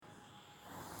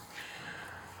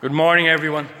Good morning,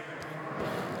 everyone.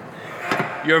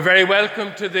 You're very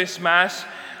welcome to this Mass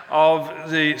of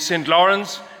the St.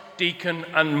 Lawrence, Deacon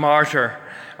and Martyr,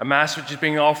 a Mass which is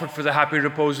being offered for the happy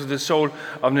repose of the soul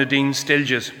of Nadine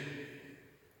Stilges.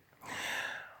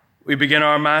 We begin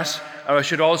our Mass. I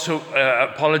should also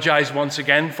apologise once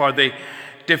again for the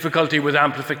difficulty with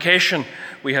amplification.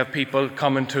 We have people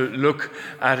coming to look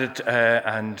at it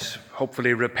and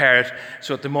hopefully repair it.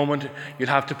 So at the moment, you'll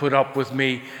have to put up with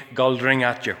me guldering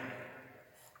at you.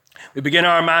 We begin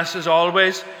our Mass, as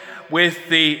always, with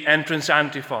the entrance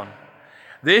antiphon.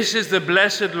 This is the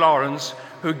blessed Lawrence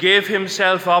who gave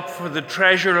himself up for the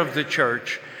treasure of the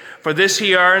Church. For this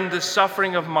he earned the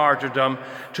suffering of martyrdom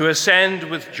to ascend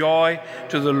with joy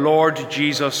to the Lord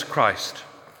Jesus Christ.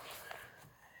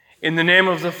 In the name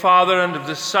of the Father, and of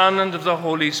the Son, and of the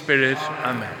Holy Spirit.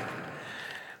 Amen.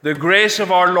 The grace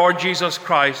of our Lord Jesus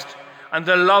Christ, and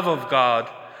the love of God,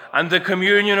 and the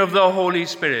communion of the Holy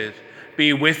Spirit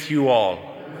be with you all.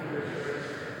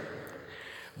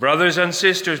 Brothers and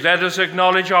sisters, let us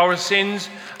acknowledge our sins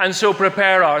and so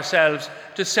prepare ourselves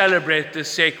to celebrate the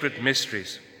sacred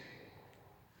mysteries.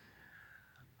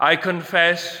 I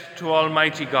confess to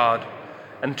Almighty God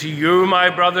and to you,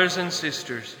 my brothers and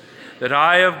sisters, that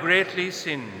I have greatly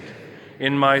sinned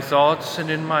in my thoughts and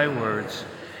in my words,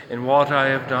 in what I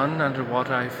have done and in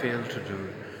what I failed to do,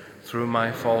 through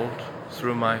my fault,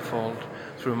 through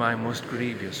my most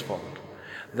grievous fault.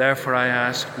 Therefore I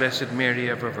ask Blessed Mary,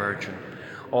 ever Virgin,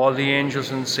 all the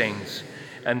angels and saints,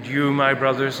 and you, my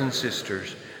brothers and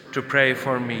sisters, to pray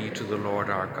for me to the Lord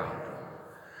our God.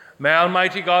 May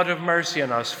Almighty God have mercy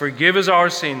on us, forgive us our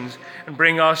sins, and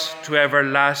bring us to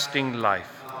everlasting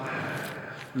life. Amen.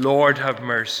 Lord, have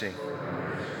mercy.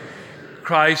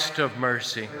 Christ, have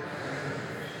mercy.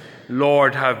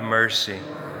 Lord, have mercy.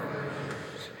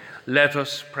 Let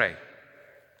us pray.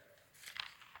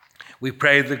 We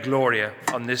pray the Gloria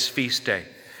on this feast day.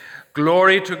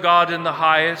 Glory to God in the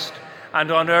highest,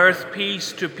 and on earth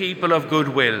peace to people of good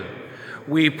will.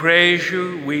 We praise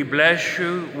you, we bless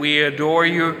you, we adore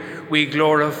you, we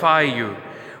glorify you.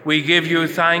 We give you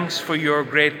thanks for your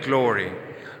great glory.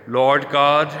 Lord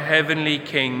God, heavenly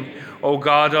King, O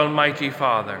God, almighty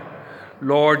Father,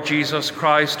 Lord Jesus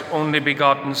Christ, only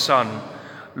begotten Son,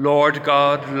 Lord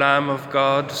God, Lamb of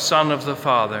God, Son of the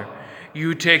Father,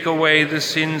 you take away the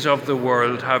sins of the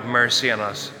world, have mercy on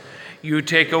us. You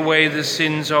take away the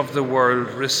sins of the world,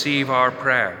 receive our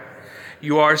prayer.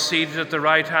 You are seated at the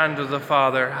right hand of the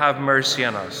Father, have mercy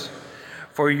on us.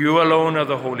 For you alone are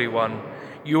the Holy One,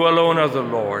 you alone are the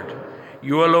Lord,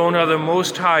 you alone are the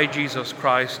Most High Jesus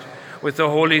Christ, with the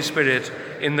Holy Spirit,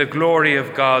 in the glory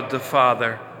of God the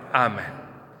Father. Amen.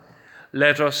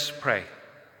 Let us pray.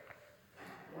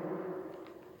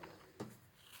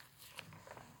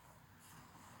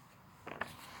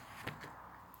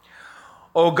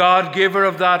 O God, giver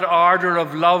of that ardour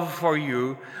of love for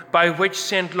you, by which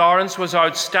St. Lawrence was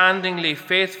outstandingly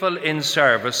faithful in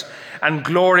service and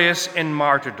glorious in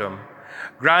martyrdom,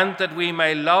 grant that we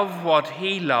may love what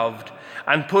he loved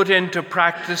and put into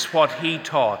practice what he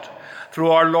taught,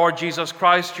 through our Lord Jesus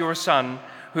Christ, your Son,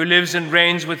 who lives and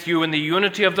reigns with you in the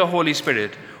unity of the Holy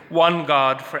Spirit, one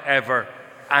God, forever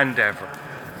and ever.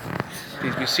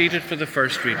 Please be seated for the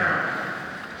first reading.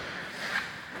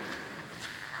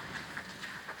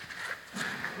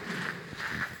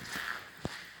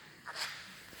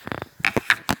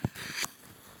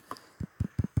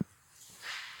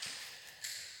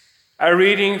 A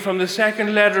reading from the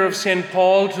second letter of St.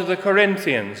 Paul to the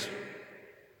Corinthians.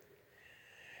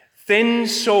 Thin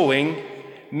sowing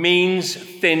means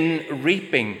thin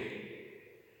reaping.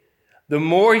 The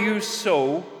more you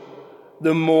sow,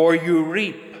 the more you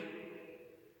reap.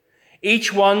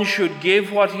 Each one should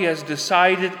give what he has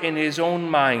decided in his own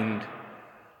mind,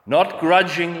 not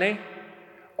grudgingly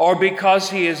or because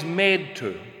he is made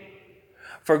to,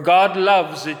 for God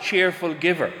loves a cheerful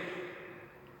giver.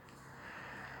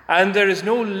 And there is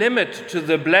no limit to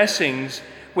the blessings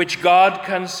which God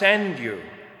can send you.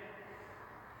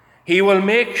 He will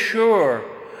make sure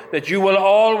that you will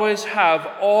always have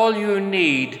all you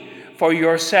need for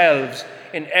yourselves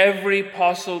in every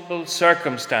possible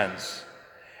circumstance,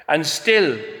 and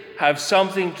still have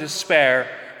something to spare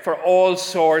for all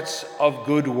sorts of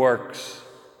good works.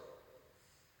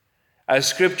 As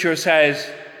Scripture says,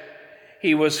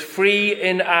 he was free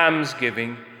in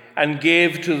almsgiving and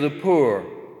gave to the poor.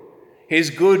 His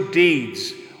good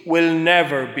deeds will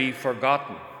never be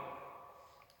forgotten.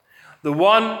 The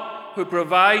one who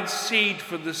provides seed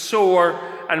for the sower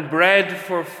and bread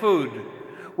for food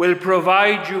will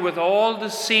provide you with all the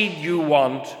seed you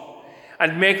want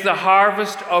and make the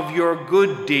harvest of your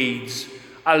good deeds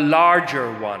a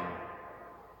larger one.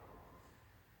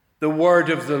 The word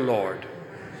of the Lord.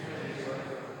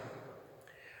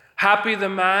 Happy the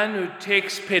man who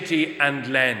takes pity and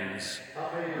lends.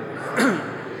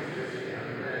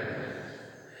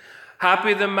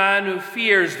 Happy the man who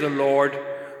fears the Lord,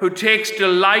 who takes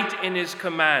delight in his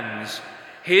commands.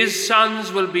 His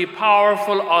sons will be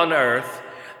powerful on earth.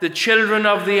 The children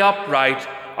of the upright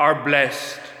are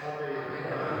blessed.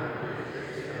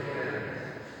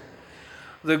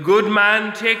 The good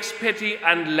man takes pity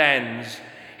and lends.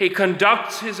 He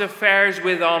conducts his affairs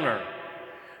with honor.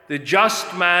 The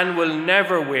just man will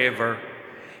never waver.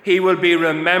 He will be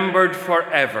remembered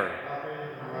forever.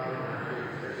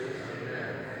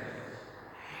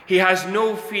 He has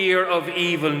no fear of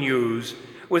evil news.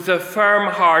 With a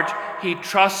firm heart, he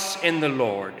trusts in the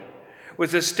Lord.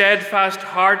 With a steadfast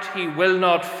heart, he will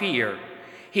not fear.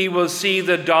 He will see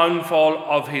the downfall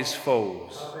of his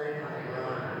foes.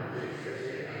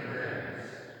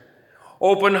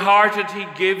 Open-hearted he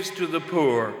gives to the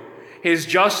poor. His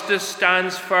justice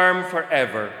stands firm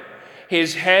forever.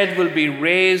 His head will be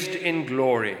raised in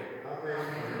glory.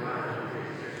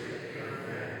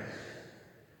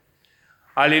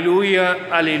 Alleluia,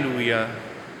 alleluia.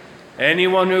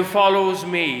 Anyone who follows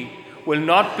me will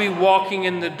not be walking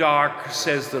in the dark,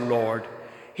 says the Lord.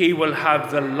 He will have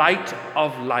the light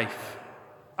of life.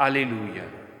 Alleluia.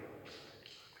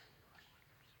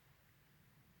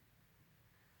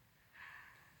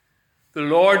 The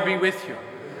Lord be with you.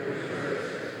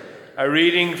 A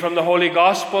reading from the Holy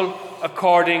Gospel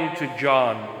according to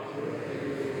John.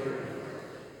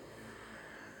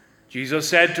 Jesus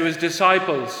said to his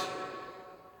disciples,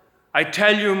 I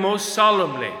tell you most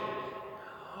solemnly,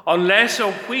 unless a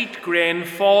wheat grain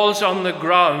falls on the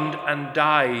ground and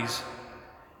dies,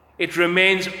 it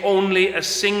remains only a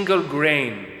single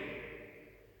grain.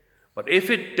 But if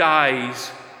it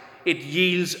dies, it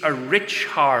yields a rich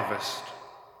harvest.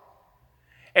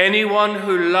 Anyone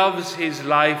who loves his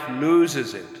life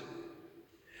loses it.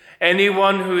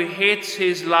 Anyone who hates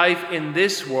his life in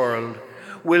this world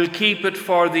will keep it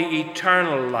for the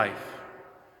eternal life.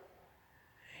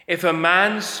 If a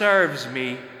man serves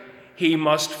me, he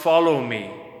must follow me.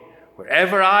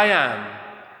 Wherever I am,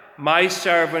 my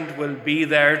servant will be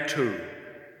there too.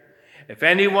 If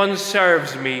anyone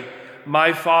serves me,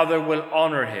 my Father will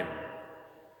honor him.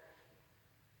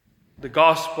 The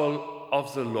Gospel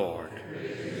of the Lord.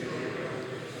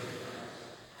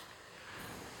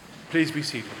 Please be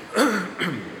seated.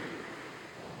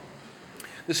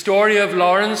 The story of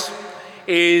Lawrence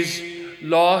is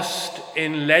lost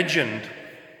in legend.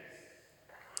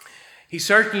 He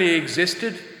certainly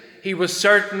existed. He was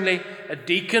certainly a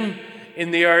deacon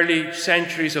in the early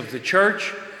centuries of the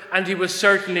church, and he was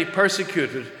certainly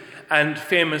persecuted and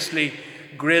famously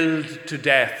grilled to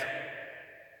death.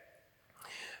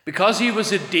 Because he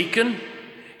was a deacon,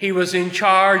 he was in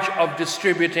charge of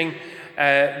distributing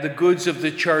the goods of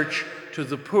the church to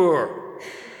the poor.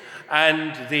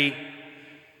 And the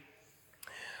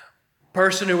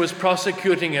person who was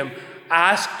prosecuting him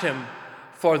asked him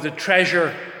for the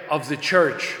treasure of the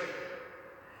church,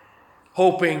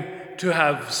 hoping to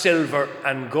have silver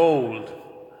and gold.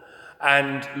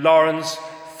 And Lawrence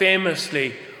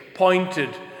famously pointed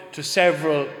to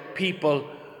several people,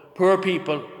 poor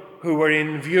people, who were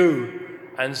in view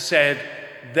and said,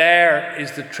 there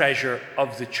is the treasure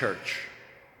of the church.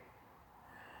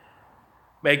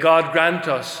 May God grant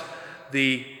us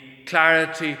the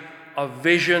clarity of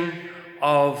vision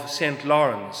of St.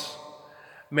 Lawrence.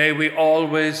 May we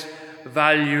always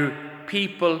value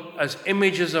people as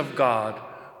images of God,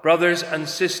 brothers and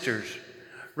sisters,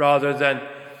 rather than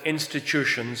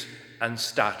institutions and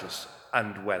status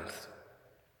and wealth.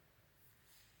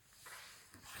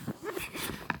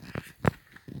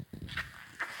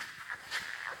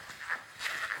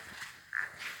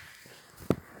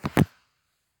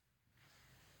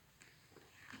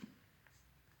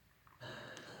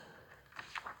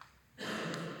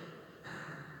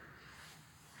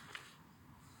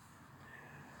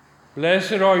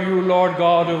 Blessed are you, Lord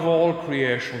God of all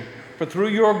creation, for through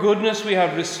your goodness we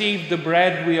have received the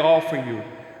bread we offer you,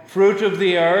 fruit of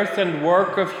the earth and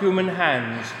work of human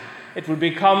hands. It will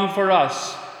become for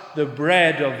us the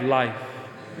bread of life.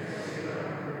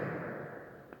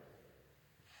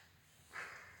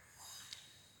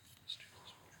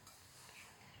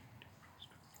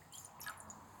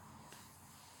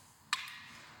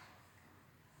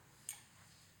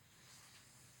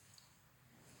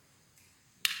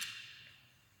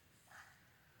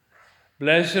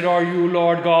 Blessed are you,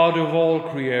 Lord God of all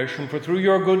creation, for through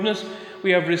your goodness we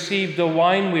have received the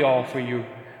wine we offer you,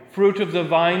 fruit of the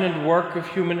vine and work of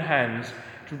human hands,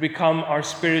 to become our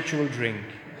spiritual drink.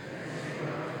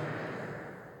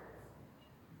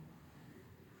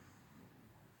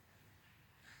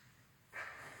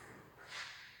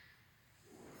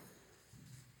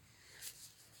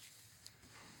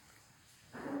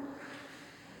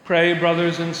 Pray,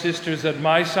 brothers and sisters, that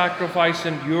my sacrifice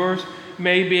and yours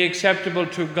may be acceptable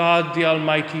to God, the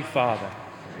Almighty Father.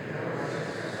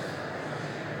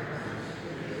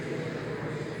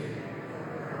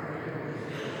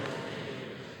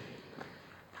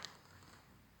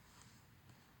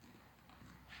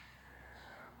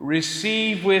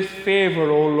 Receive with favor,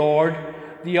 O Lord,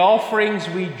 the offerings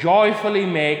we joyfully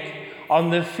make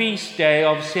on the feast day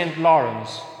of St.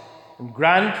 Lawrence, and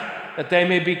grant that they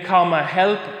may become a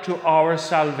help to our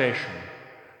salvation.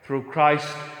 Through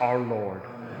Christ our Lord.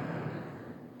 Amen.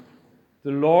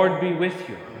 The Lord be with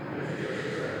you.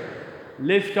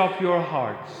 Lift up your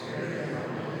hearts.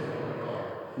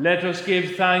 Let us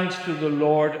give thanks to the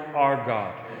Lord our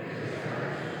God.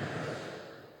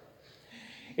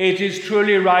 It is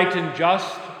truly right and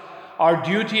just, our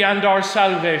duty and our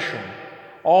salvation,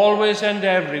 always and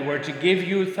everywhere to give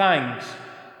you thanks,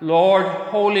 Lord,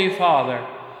 Holy Father,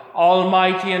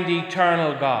 Almighty and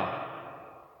eternal God.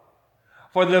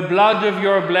 For the blood of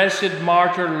your blessed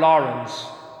martyr Lawrence,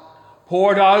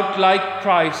 poured out like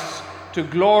Christ's to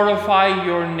glorify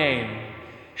your name,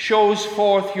 shows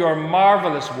forth your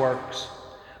marvelous works,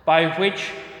 by which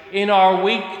in our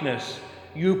weakness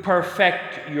you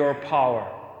perfect your power,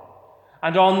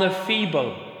 and on the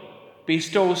feeble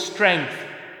bestow strength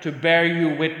to bear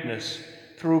you witness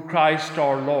through Christ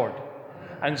our Lord.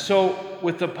 And so,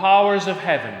 with the powers of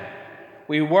heaven,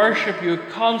 we worship you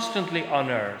constantly on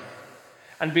earth,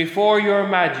 and before your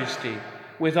majesty,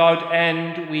 without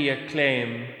end, we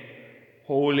acclaim,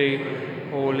 Holy,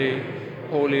 holy,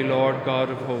 holy Lord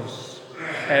God of hosts,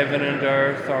 heaven and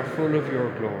earth are full of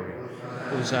your glory.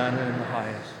 Hosanna in the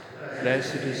highest.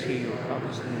 Blessed is he who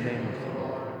comes in the name of the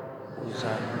Lord.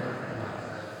 Hosanna.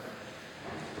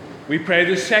 We pray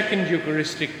the second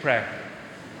Eucharistic prayer.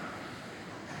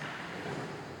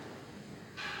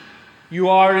 You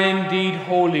are indeed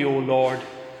holy, O Lord,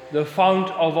 the fount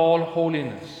of all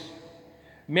holiness.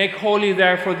 Make holy,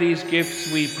 therefore, these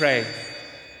gifts, we pray,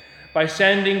 by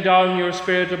sending down your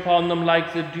Spirit upon them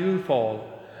like the dewfall,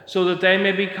 so that they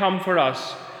may become for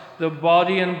us the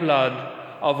body and blood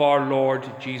of our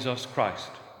Lord Jesus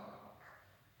Christ.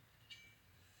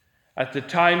 At the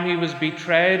time he was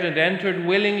betrayed and entered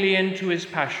willingly into his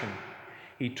passion,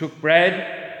 he took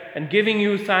bread and, giving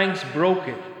you thanks, broke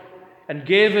it and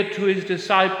gave it to his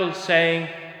disciples, saying,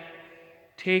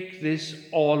 Take this,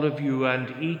 all of you,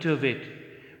 and eat of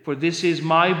it, for this is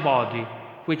my body,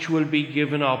 which will be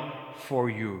given up for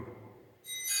you.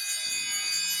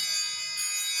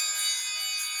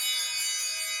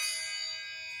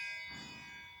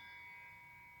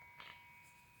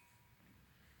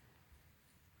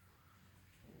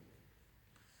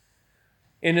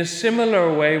 In a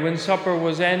similar way, when supper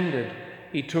was ended,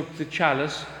 he took the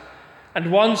chalice, and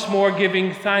once more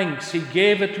giving thanks, he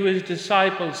gave it to his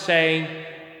disciples, saying,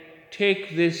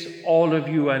 Take this, all of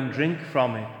you, and drink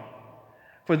from it.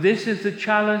 For this is the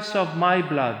chalice of my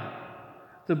blood,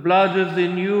 the blood of the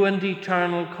new and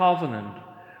eternal covenant,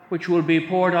 which will be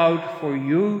poured out for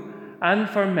you and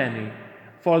for many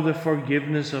for the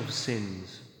forgiveness of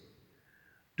sins.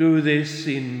 Do this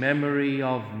in memory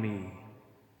of me.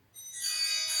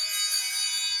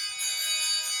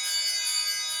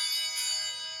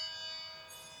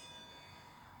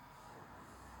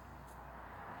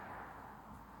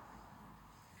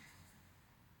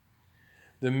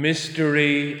 The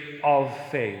mystery of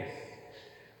faith.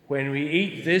 When we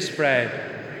eat this bread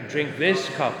and drink this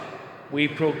cup, we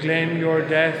proclaim your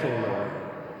death, O Lord,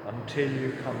 until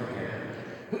you come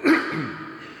again.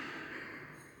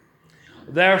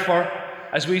 Therefore,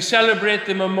 as we celebrate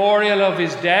the memorial of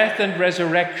his death and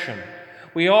resurrection,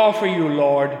 we offer you,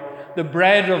 Lord, the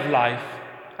bread of life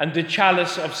and the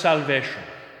chalice of salvation,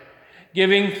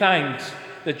 giving thanks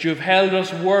that you've held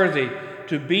us worthy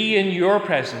to be in your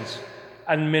presence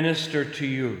and minister to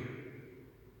you.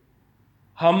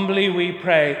 Humbly we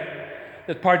pray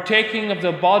that, partaking of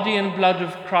the body and blood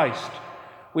of Christ,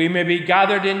 we may be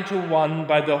gathered into one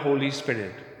by the Holy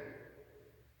Spirit.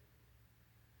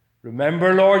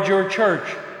 Remember, Lord, your church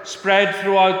spread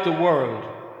throughout the world,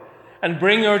 and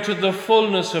bring her to the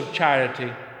fullness of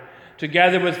charity,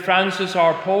 together with Francis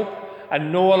our Pope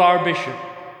and Noel our Bishop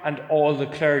and all the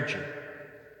clergy.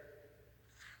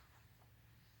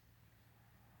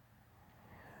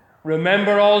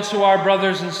 Remember also our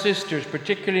brothers and sisters,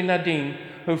 particularly Nadine,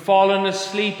 who have fallen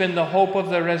asleep in the hope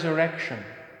of the resurrection,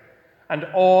 and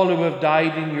all who have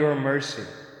died in your mercy.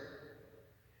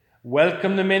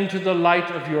 Welcome them into the light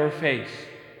of your face.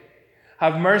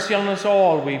 Have mercy on us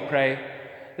all, we pray,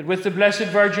 that with the Blessed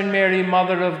Virgin Mary,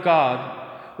 Mother of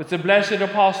God, with the blessed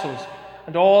apostles,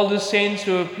 and all the saints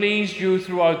who have pleased you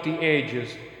throughout the ages,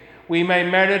 we may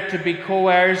merit to be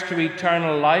co-heirs to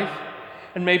eternal life,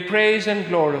 and may praise and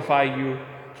glorify you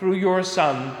through your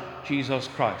Son, Jesus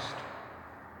Christ.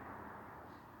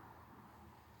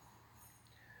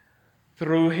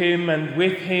 Through him and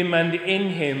with him and in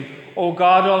him, O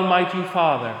God, Almighty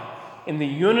Father, in the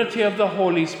unity of the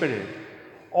Holy Spirit,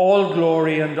 all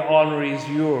glory and honor is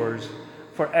yours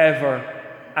forever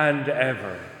and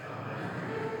ever.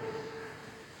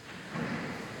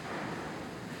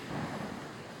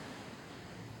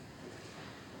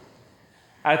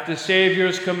 At the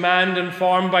Saviour's command,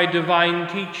 informed by divine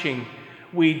teaching,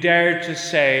 we dare to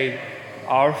say,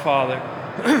 Our Father,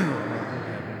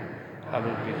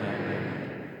 hallowed be thy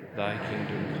name. Thy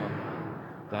kingdom come,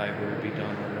 thy will be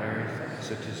done on earth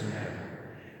as it is in heaven.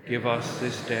 Give us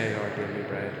this day our daily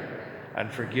bread,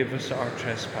 and forgive us our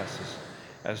trespasses,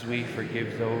 as we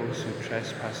forgive those who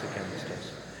trespass against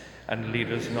us. And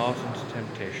lead us not into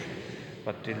temptation,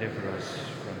 but deliver us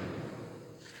from evil.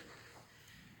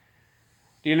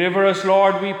 Deliver us,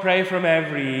 Lord, we pray, from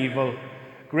every evil.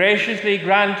 Graciously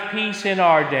grant peace in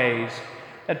our days,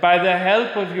 that by the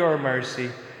help of your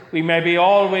mercy we may be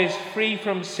always free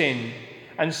from sin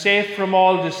and safe from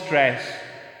all distress,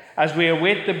 as we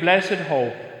await the blessed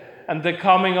hope and the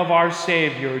coming of our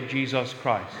Saviour, Jesus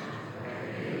Christ.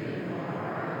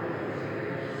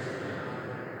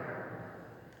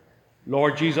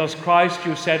 Lord Jesus Christ,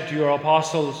 you said to your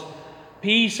apostles,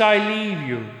 Peace I leave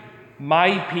you,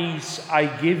 my peace I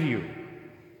give you.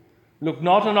 Look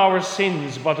not on our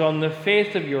sins, but on the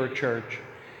faith of your church,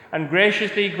 and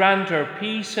graciously grant her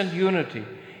peace and unity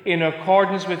in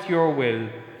accordance with your will,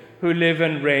 who live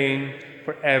and reign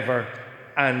forever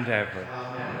and ever.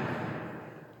 Amen.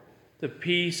 The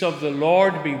peace of the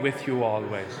Lord be with you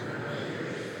always.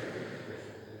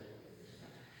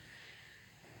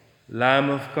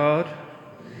 Lamb of God,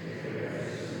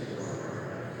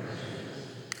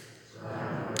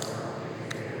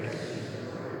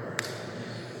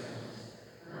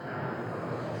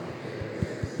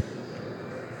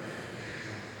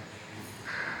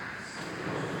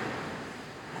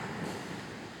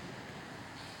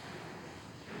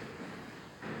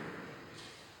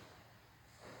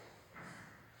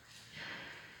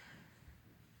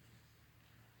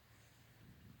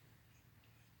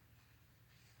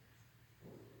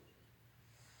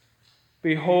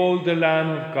 behold the Lamb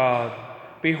of God.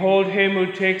 Behold him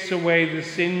who takes away the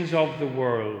sins of the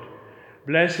world.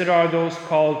 Blessed are those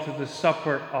called to the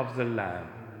supper of the Lamb.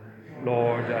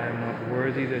 Lord, I am not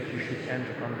worthy that you should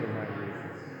enter under my roof,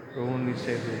 but only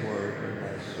say the word, and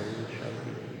my soul shall be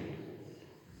healed.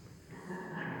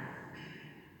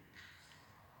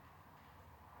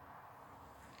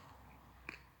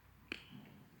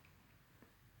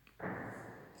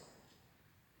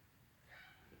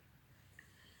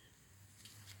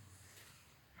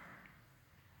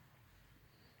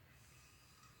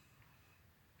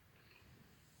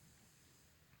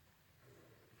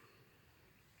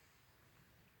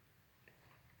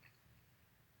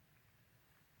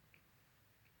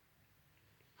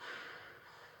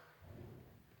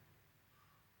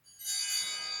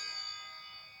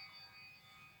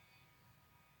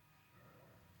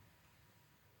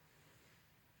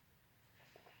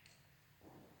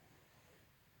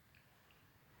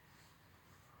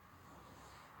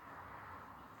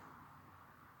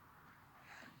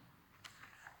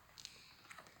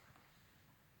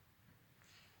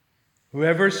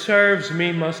 Whoever serves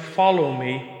me must follow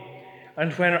me,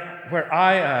 and where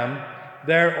I am,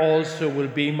 there also will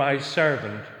be my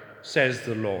servant, says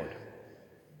the Lord.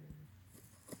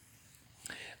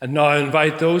 And now I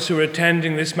invite those who are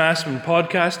attending this Mass and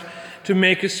podcast to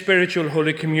make a spiritual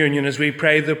Holy Communion as we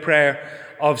pray the prayer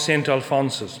of St.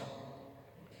 Alphonsus.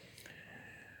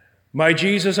 My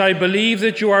Jesus, I believe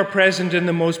that you are present in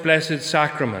the most blessed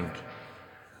sacrament.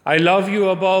 I love you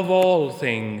above all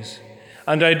things,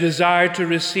 and I desire to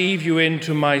receive you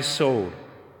into my soul.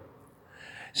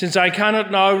 Since I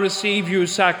cannot now receive you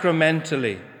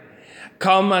sacramentally,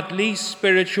 come at least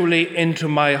spiritually into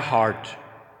my heart.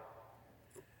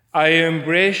 I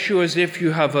embrace you as if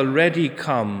you have already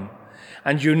come,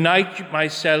 and unite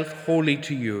myself wholly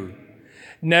to you.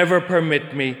 Never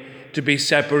permit me to be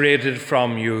separated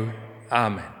from you.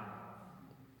 Amen.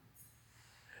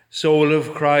 Soul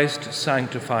of Christ,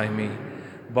 sanctify me.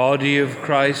 Body of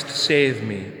Christ, save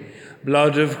me.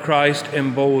 Blood of Christ,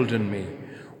 embolden me.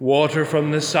 Water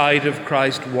from the side of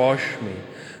Christ, wash me.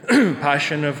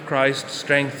 Passion of Christ,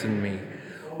 strengthen me.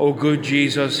 O good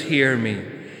Jesus, hear me.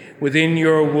 Within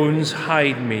your wounds,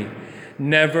 hide me.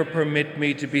 Never permit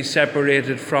me to be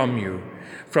separated from you.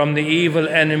 From the evil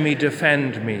enemy,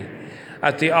 defend me.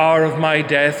 At the hour of my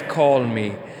death, call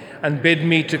me, and bid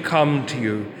me to come to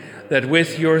you, that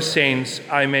with your saints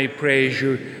I may praise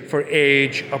you for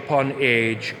age upon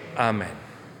age. Amen.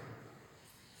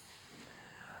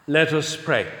 Let us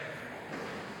pray.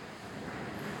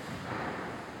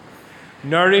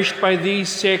 Nourished by these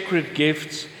sacred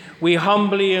gifts, we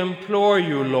humbly implore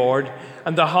you, Lord,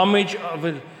 and the homage of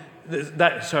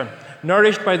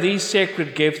Nourished by these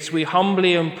sacred gifts, we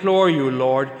humbly implore you,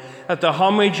 Lord, that the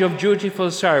homage of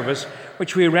dutiful service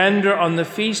which we render on the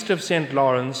feast of St.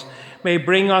 Lawrence may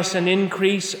bring us an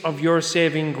increase of your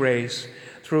saving grace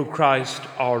through Christ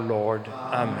our Lord.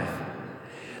 Amen.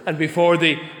 And before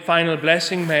the final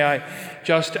blessing, may I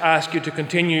just ask you to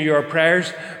continue your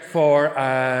prayers for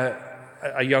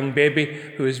a young baby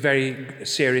who is very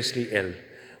seriously ill.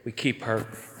 We keep her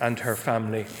and her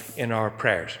family in our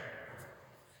prayers.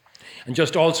 And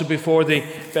just also before the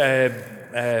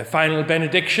final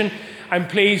benediction, I'm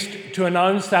pleased to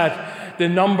announce that the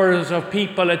numbers of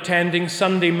people attending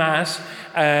Sunday Mass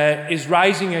is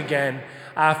rising again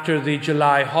after the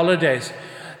July holidays.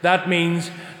 That means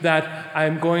that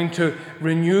I'm going to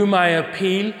renew my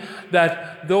appeal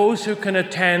that those who can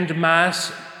attend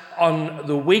Mass on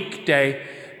the weekday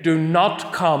do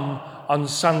not come on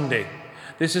Sunday.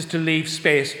 This is to leave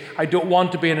space. I don't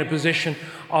want to be in a position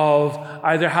of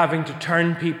either having to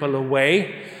turn people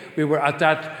away. We were at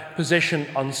that position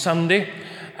on Sunday.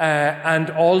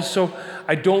 And also,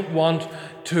 I don't want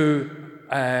to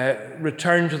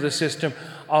return to the system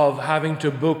of having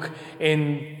to book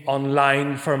in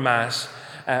online for Mass.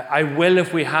 I will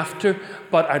if we have to,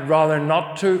 but I'd rather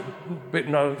not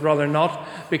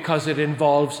because it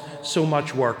involves so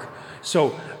much work.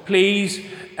 So please,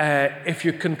 if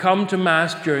you can come to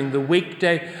Mass during the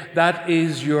weekday, that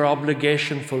is your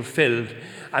obligation fulfilled.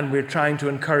 And we're trying to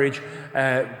encourage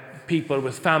people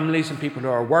with families and people who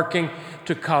are working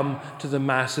to come to the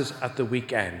Masses at the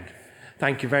weekend.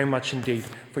 Thank you very much indeed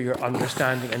for your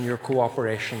understanding and your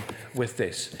cooperation with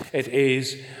this. It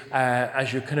is,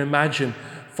 as you can imagine,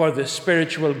 for the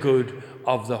spiritual good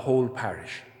of the whole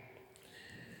parish.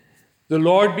 The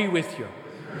Lord be with you.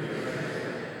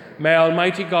 May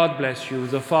Almighty God bless you,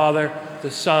 the Father,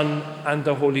 the Son, and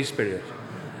the Holy Spirit.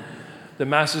 The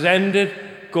Mass is ended.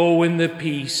 Go in the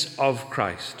peace of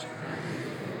Christ.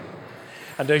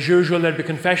 And as usual, there'll be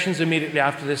confessions immediately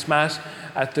after this Mass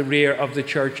at the rear of the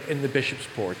church in the Bishop's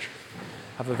Porch.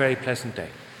 Have a very pleasant day.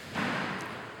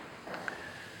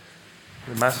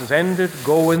 The Mass is ended.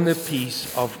 Go in the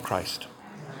peace of Christ.